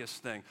obvious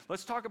thing.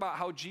 Let's talk about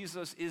how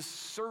Jesus is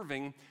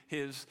serving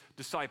his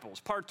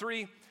disciples. Part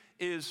 3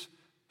 is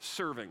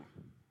serving.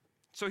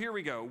 So here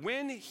we go.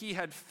 When he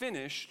had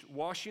finished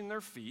washing their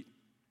feet,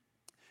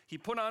 he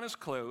put on his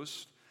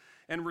clothes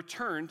and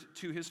returned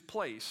to his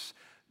place.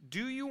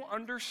 Do you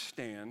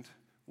understand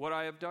what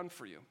I have done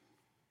for you?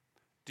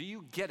 Do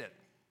you get it?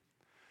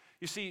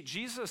 You see,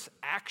 Jesus'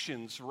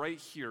 actions right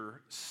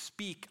here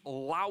speak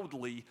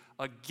loudly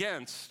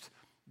against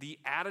the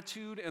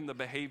attitude and the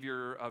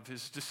behavior of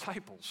his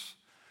disciples.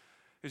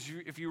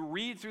 If you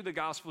read through the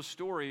gospel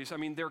stories, I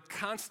mean, they're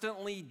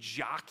constantly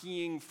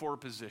jockeying for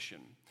position.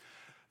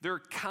 They're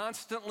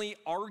constantly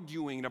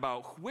arguing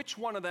about which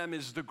one of them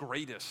is the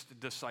greatest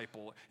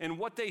disciple. And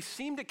what they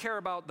seem to care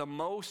about the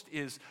most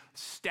is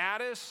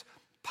status,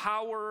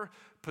 power,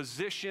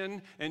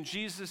 position. And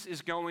Jesus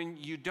is going,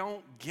 you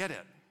don't get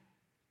it.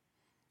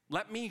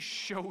 Let me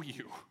show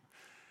you.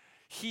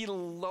 He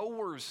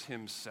lowers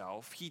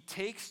himself. He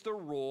takes the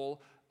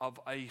role of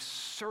a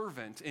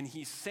servant, and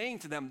he's saying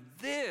to them,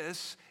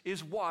 this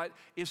is what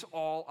it's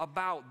all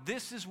about.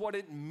 This is what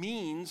it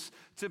means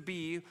to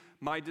be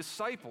my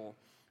disciple.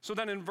 So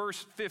then in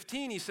verse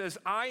 15, he says,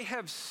 I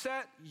have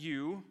set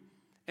you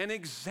an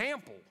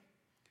example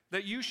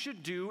that you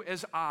should do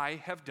as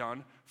I have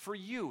done for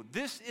you.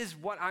 This is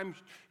what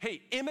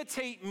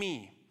imitate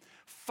me.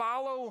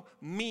 Follow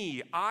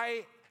me.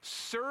 I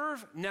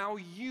serve, now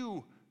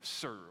you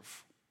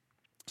serve.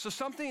 So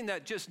something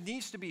that just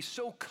needs to be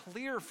so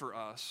clear for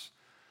us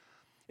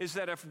is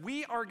that if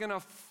we are going to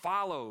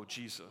follow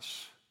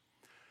Jesus,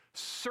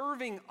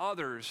 serving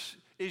others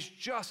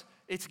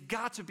it's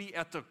got to be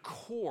at the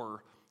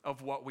core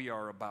of what we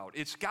are about.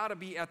 It's got to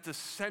be at the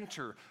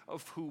center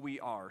of who we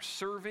are,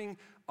 serving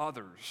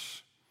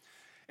others.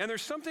 And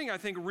there's something I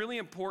think really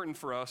important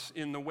for us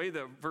in the way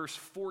that verse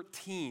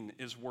 14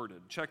 is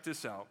worded. Check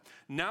this out.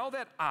 Now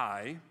that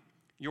I,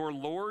 your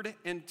Lord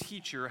and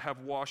teacher,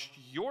 have washed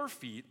your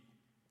feet,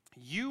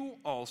 you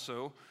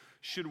also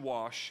should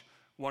wash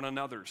one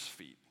another's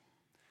feet.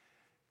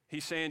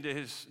 He's saying to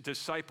his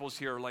disciples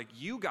here, like,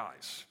 you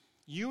guys,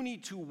 you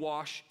need to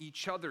wash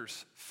each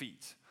other's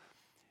feet.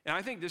 And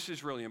I think this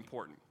is really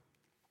important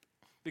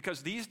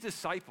because these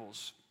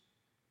disciples,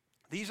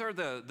 these are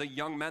the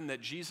young men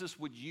that Jesus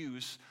would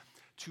use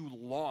to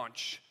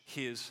launch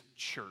his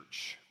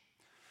church.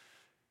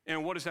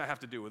 And what does that have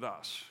to do with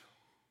us?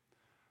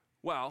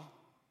 Well,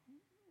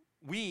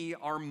 we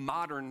are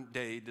modern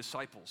day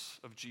disciples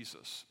of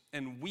Jesus,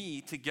 and we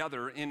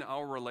together in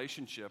our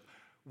relationship,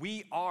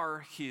 we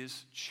are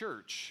his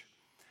church.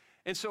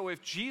 And so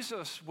if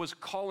Jesus was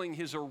calling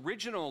his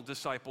original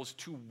disciples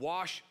to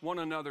wash one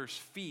another's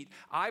feet,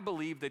 I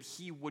believe that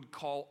he would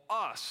call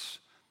us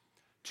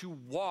to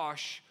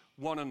wash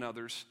one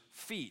another's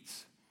feet.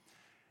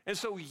 And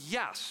so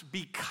yes,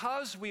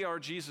 because we are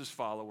Jesus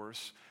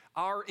followers,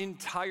 our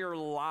entire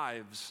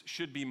lives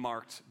should be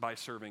marked by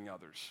serving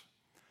others.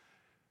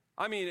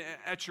 I mean,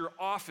 at your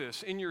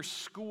office, in your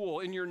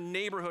school, in your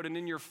neighborhood, and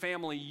in your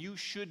family, you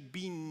should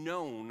be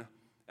known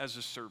as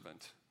a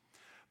servant.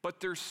 But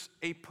there's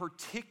a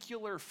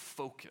particular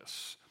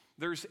focus.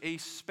 There's a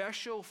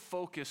special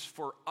focus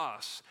for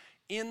us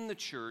in the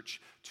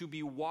church to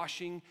be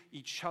washing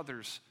each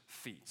other's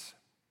feet.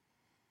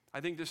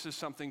 I think this is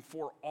something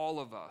for all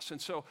of us.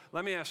 And so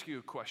let me ask you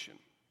a question.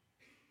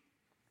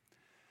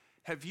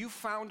 Have you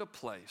found a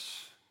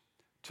place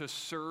to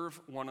serve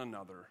one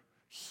another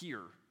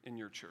here in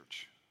your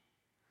church?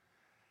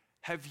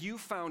 Have you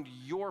found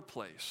your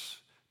place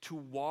to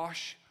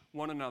wash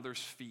one another's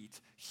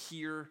feet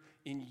here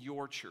in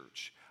your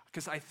church?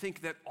 Because I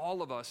think that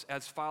all of us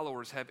as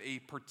followers have a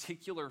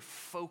particular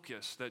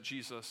focus that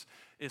Jesus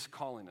is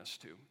calling us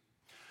to.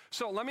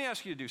 So let me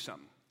ask you to do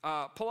something.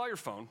 Pull out your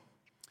phone.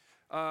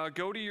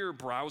 Go to your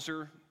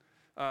browser.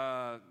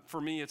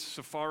 For me, it's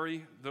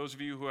Safari. Those of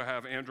you who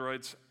have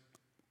Androids,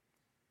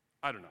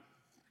 I don't know.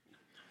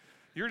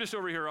 You're just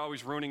over here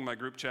always ruining my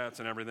group chats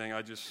and everything.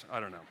 I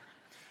don't know.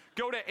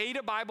 Go to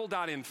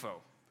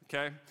adabible.info,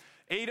 okay?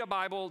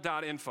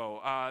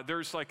 adabible.info.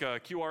 There's like a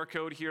QR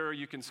code here.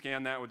 You can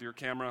scan that with your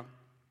camera.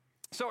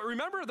 So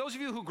remember, those of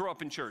you who grew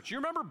up in church, you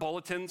remember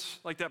bulletins,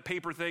 like that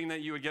paper thing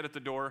that you would get at the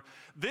door?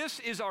 This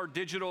is our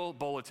digital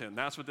bulletin.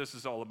 That's what this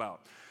is all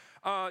about.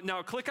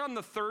 Now click on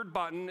the third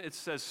button. It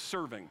says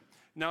serving.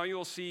 Now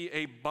you'll see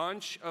a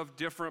bunch of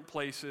different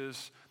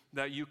places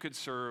that you could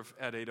serve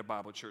at Ada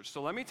Bible Church.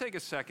 So let me take a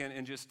second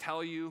and just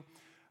tell you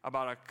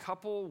about a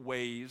couple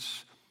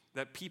ways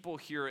that people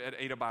here at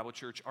Ada Bible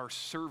Church are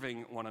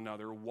serving one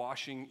another,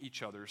 washing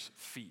each other's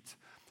feet.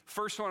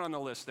 First one on the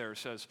list there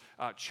says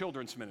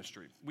children's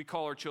ministry. We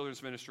call our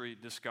children's ministry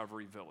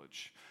Discovery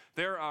Village.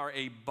 There are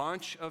a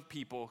bunch of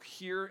people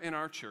here in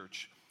our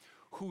church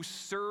who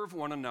serve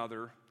one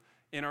another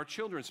in our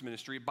children's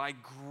ministry by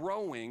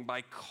growing,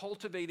 by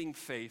cultivating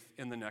faith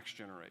in the next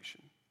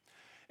generation.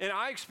 And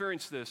I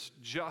experienced this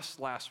just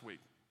last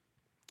week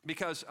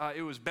because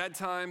it was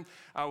bedtime.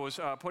 I was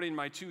putting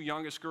my two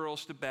youngest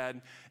girls to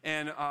bed,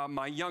 and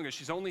my youngest,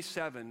 she's only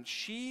 7,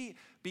 she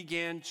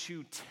began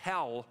to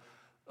tell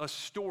a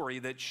story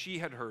that she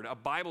had heard, a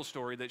Bible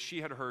story that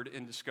she had heard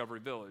in Discovery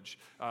Village,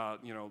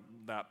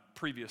 that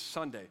previous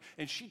Sunday.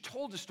 And she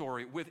told the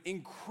story with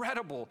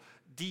incredible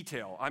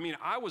detail. I mean,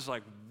 I was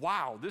like,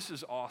 wow, this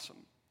is awesome.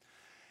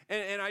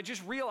 And I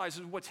just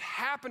realized what's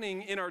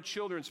happening in our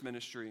children's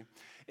ministry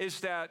is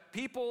that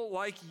people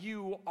like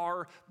you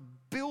are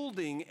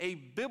building a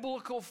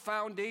biblical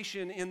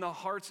foundation in the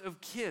hearts of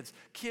kids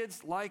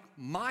like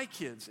my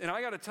kids. And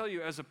I got to tell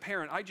you, as a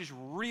parent, I just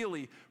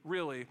really,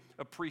 really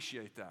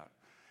appreciate that.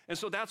 And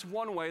so that's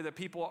one way that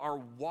people are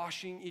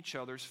washing each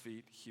other's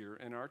feet here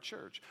in our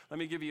church. Let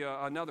me give you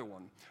another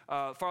one.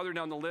 Farther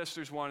down the list,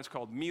 there's one, it's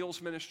called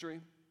Meals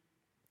Ministry.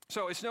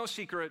 So it's no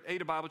secret,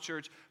 Ada Bible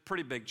Church,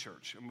 pretty big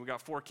church. And we've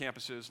got 4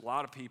 campuses, a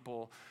lot of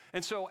people.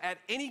 And so at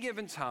any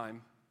given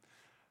time,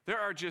 there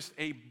are just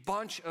a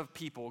bunch of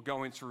people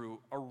going through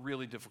a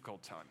really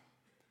difficult time.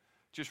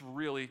 Just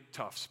really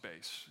tough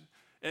space.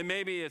 And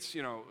maybe it's,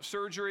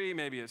 surgery,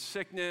 maybe it's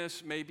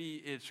sickness, maybe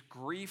it's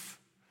grief.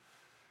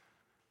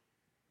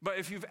 But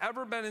if you've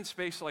ever been in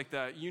space like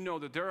that, you know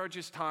that there are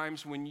just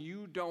times when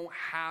you don't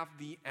have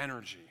the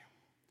energy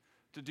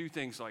to do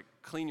things like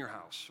clean your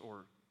house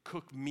or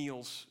cook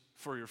meals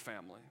for your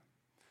family.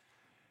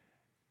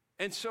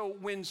 And so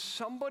when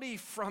somebody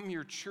from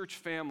your church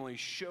family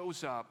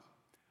shows up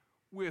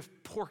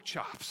with pork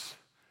chops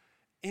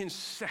in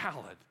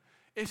salad,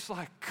 it's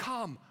like,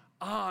 come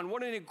on,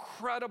 what an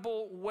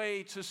incredible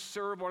way to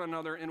serve one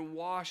another and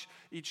wash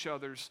each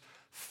other's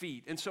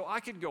feet. And so I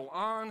could go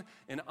on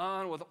and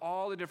on with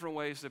all the different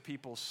ways that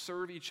people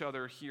serve each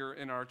other here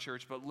in our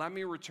church, but let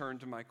me return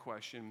to my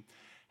question.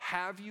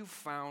 Have you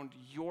found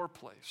your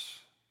place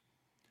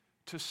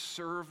to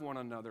serve one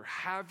another?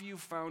 Have you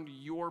found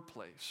your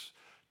place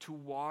to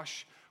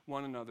wash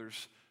one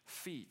another's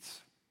feet?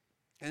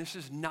 And this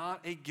is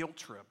not a guilt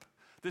trip.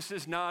 This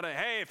is not a,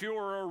 hey, if you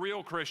were a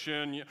real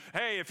Christian,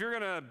 hey, if you're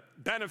going to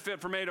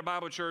benefit from Ada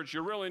Bible Church,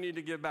 you really need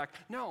to give back.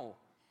 No,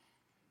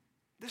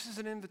 this is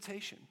an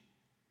invitation.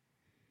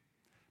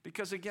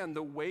 Because again,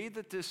 the way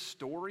that this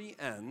story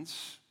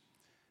ends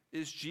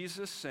is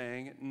Jesus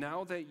saying,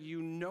 now that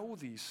you know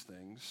these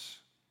things,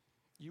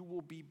 you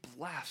will be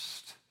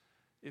blessed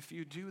if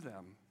you do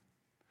them.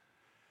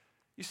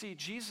 You see,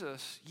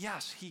 Jesus,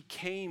 yes, he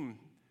came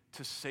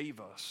to save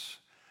us,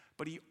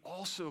 but he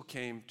also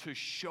came to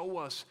show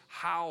us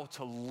how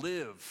to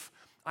live.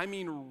 I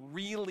mean,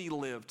 really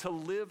live, to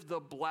live the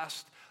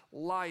blessed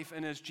life.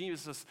 And as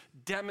Jesus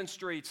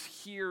demonstrates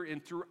here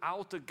and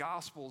throughout the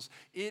Gospels,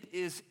 it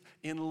is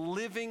in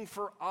living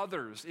for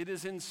others. It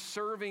is in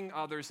serving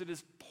others. It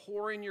is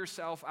pouring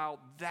yourself out.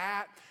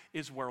 That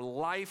is where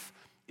life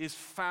is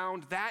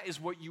found. That is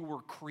what you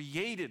were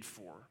created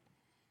for.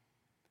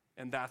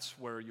 And that's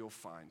where you'll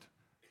find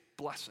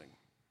blessing.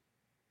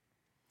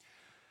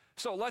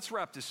 So let's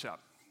wrap this up.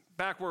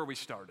 Back where we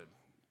started.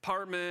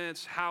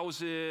 Apartments,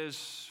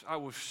 houses. I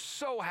was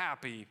so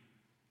happy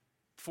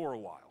for a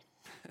while.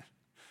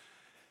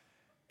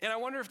 And I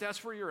wonder if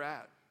that's where you're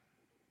at.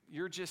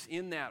 You're just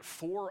in that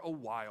for a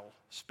while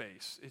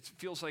space. It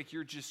feels like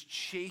you're just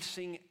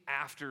chasing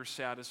after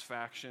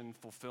satisfaction,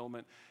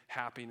 fulfillment,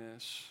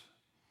 happiness.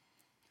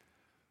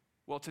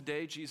 Well,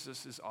 today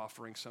Jesus is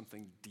offering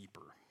something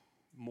deeper,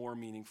 more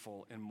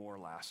meaningful, and more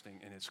lasting,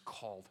 and it's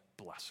called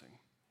blessing.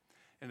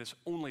 And it's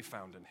only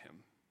found in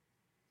him.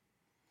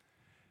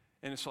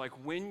 And it's like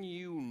when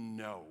you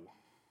know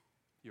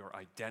your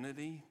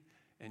identity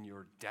and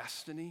your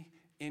destiny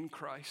in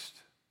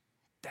Christ,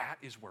 that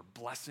is where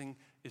blessing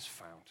is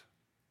found.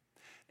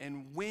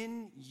 And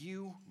when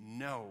you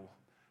know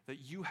that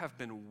you have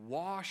been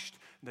washed,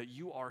 that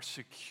you are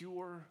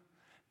secure,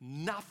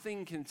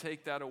 nothing can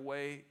take that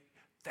away,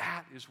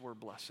 that is where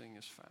blessing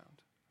is found.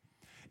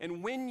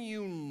 And when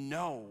you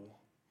know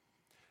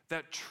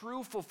that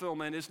true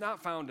fulfillment is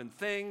not found in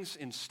things,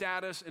 in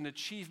status, in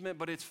achievement,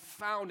 but it's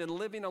found in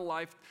living a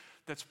life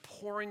that's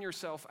pouring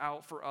yourself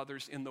out for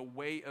others in the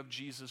way of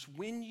Jesus.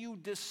 When you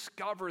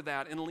discover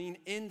that and lean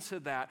into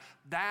that,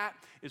 that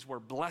is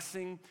where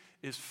blessing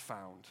is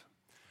found.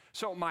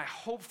 So my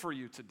hope for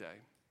you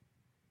today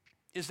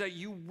is that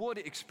you would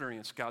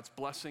experience God's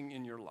blessing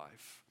in your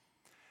life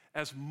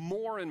as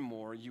more and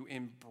more you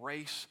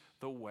embrace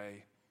the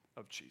way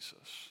of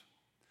Jesus.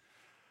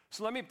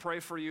 So let me pray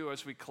for you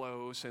as we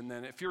close, and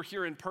then if you're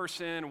here in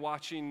person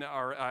watching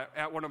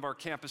at one of our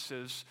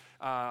campuses,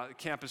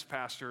 campus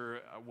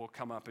pastor will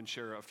come up and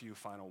share a few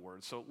final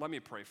words. So let me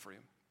pray for you.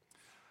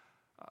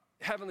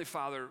 Heavenly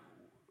Father,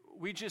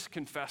 we just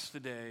confess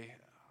today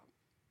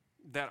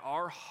that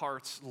our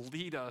hearts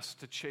lead us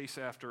to chase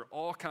after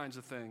all kinds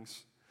of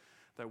things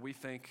that we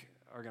think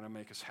are going to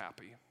make us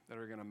happy, that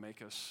are going to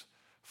make us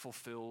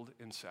fulfilled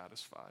and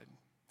satisfied.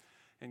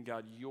 And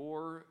God,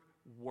 your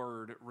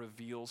word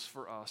reveals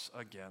for us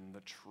again the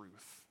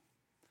truth,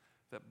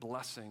 that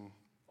blessing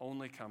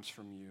only comes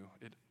from you.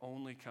 It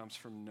only comes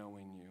from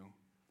knowing you.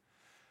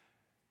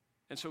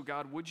 And so,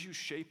 God, would you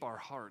shape our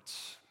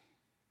hearts?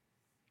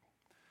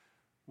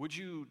 Would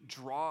you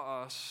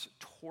draw us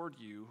toward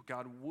you?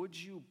 God, would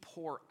you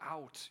pour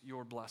out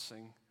your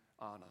blessing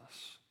on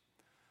us?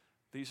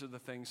 These are the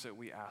things that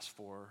we ask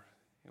for,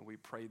 and we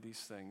pray these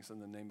things in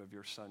the name of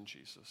your Son,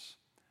 Jesus.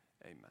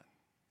 Amen.